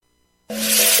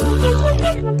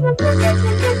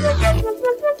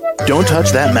Don't touch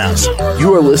that mouse.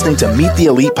 You are listening to Meet the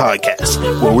Elite Podcast,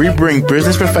 where we bring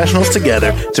business professionals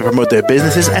together to promote their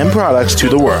businesses and products to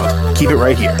the world. Keep it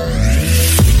right here.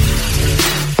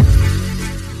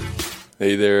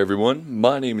 Hey there, everyone.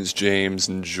 My name is James,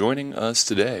 and joining us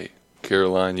today,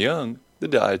 Caroline Young, the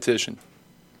dietitian.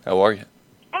 How are you?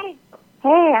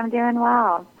 Hey, I'm doing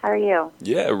well. How are you?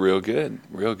 Yeah, real good.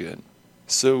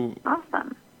 So,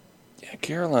 Awesome. yeah,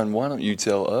 Caroline, why don't you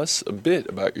tell us a bit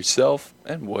about yourself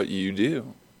and what you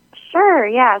do? Sure,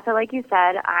 yeah. So like you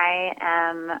said, I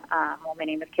am, my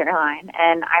name is Caroline,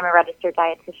 and I'm a registered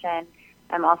dietitian.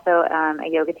 I'm also a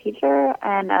yoga teacher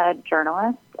and a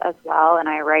journalist as well, and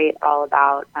I write all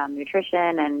about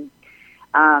nutrition and,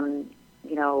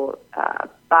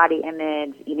 body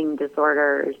image, eating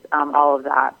disorders, all of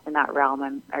that in that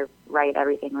realm. I write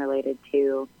everything related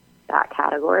to that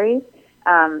category.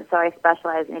 So I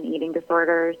specialize in eating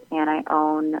disorders, and I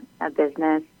own a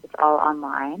business. It's all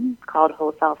online. It's called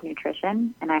Whole Self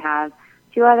Nutrition, and I have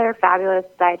two other fabulous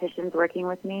dietitians working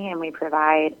with me, and we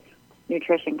provide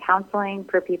nutrition counseling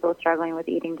for people struggling with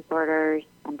eating disorders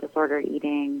and disordered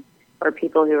eating, or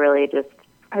people who really just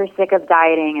are sick of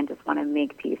dieting and just want to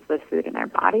make peace with food in their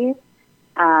bodies.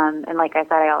 And like I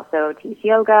said, I also teach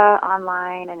yoga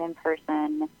online and in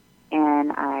person,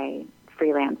 and I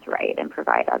freelance write and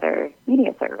provide other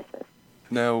media services.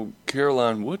 Now,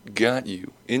 Caroline, what got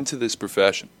you into this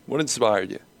profession? What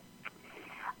inspired you?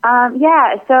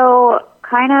 So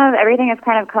kind of everything has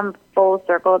kind of come full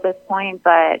circle at this point,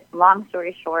 but long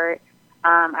story short,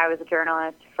 I was a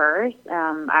journalist first.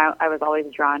 I was always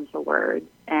drawn to words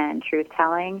and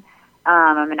truth-telling.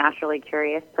 I'm a naturally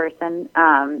curious person,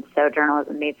 so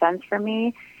journalism made sense for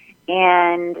me.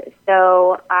 And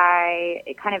so I,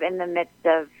 kind of in the midst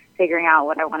of figuring out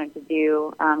what I wanted to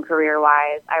do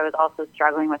career-wise, I was also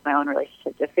struggling with my own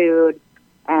relationship to food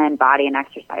and body and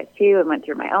exercise, too, and went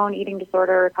through my own eating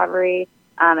disorder recovery.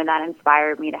 And that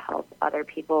inspired me to help other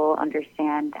people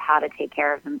understand how to take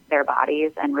care of their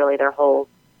bodies and really their whole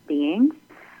beings.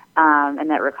 And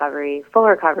that full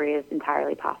recovery is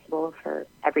entirely possible for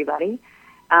everybody.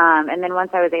 And then once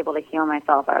I was able to heal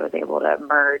myself, I was able to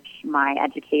merge my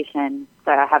education.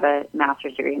 So I have a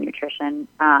master's degree in nutrition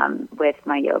with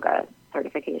my yoga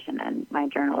certification and my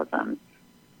journalism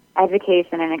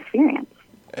education and experience.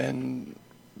 And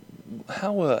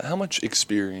how much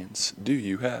experience do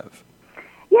you have?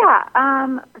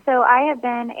 Yeah, so I have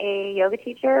been a yoga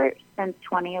teacher since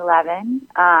 2011,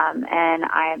 and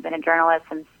I have been a journalist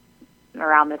since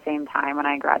around the same time when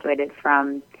I graduated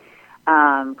from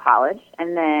college.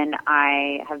 And then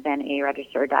I have been a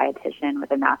registered dietitian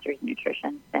with a master's in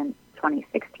nutrition since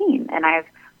 2016, and I've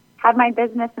had my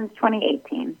business since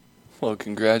 2018. Well,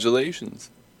 congratulations.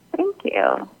 Thank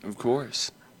you. Of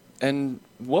course. And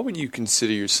what would you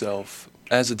consider yourself,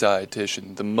 as a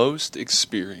dietitian, the most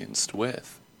experienced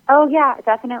with? Oh, yeah,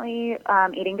 definitely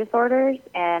eating disorders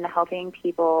and helping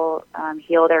people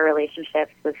heal their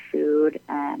relationships with food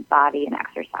and body and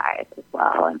exercise as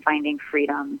well, and finding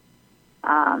freedom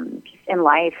just in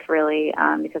life, really,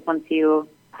 because once you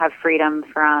have freedom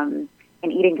from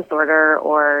an eating disorder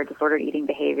or disordered eating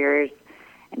behaviors,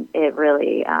 it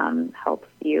really helps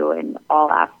you in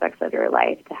all aspects of your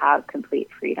life to have complete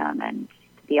freedom and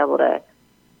to be able to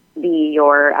be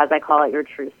your, as I call it, your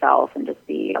true self, and just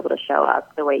be able to show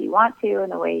up the way you want to and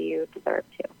the way you deserve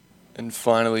to. And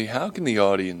finally, how can the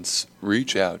audience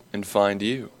reach out and find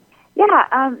you?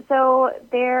 Yeah, so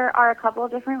there are a couple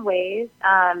of different ways.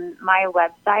 My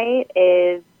website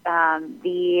is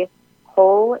the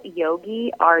Whole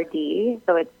Yogi RD,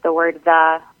 so it's the word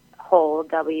the whole,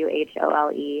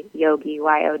 WHOLE, Yogi,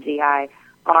 YOGI,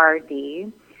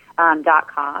 RD.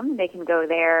 .com. They can go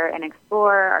there and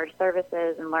explore our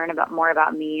services and learn more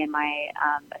about me and my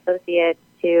associates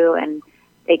too, and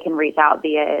they can reach out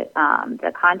via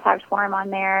the contact form on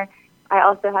there. I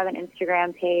also have an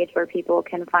Instagram page where people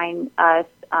can find us.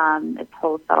 It's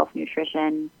Whole Self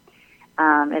Nutrition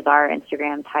is our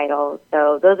Instagram title.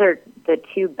 So those are the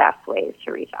two best ways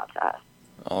to reach out to us.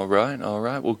 All right.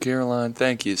 Well, Caroline,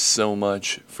 thank you so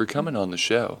much for coming on the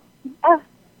show. Oh,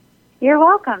 you're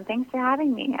welcome. Thanks for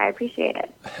having me. I appreciate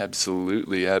it.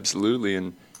 Absolutely.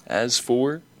 And as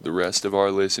for the rest of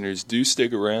our listeners, do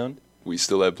stick around. We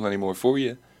still have plenty more for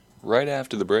you right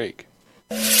after the break.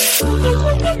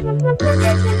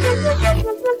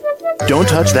 Don't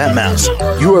touch that mouse.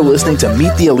 You are listening to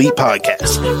Meet the Elite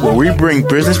Podcast, where we bring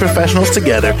business professionals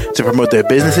together to promote their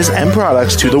businesses and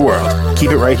products to the world. Keep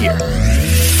it right here.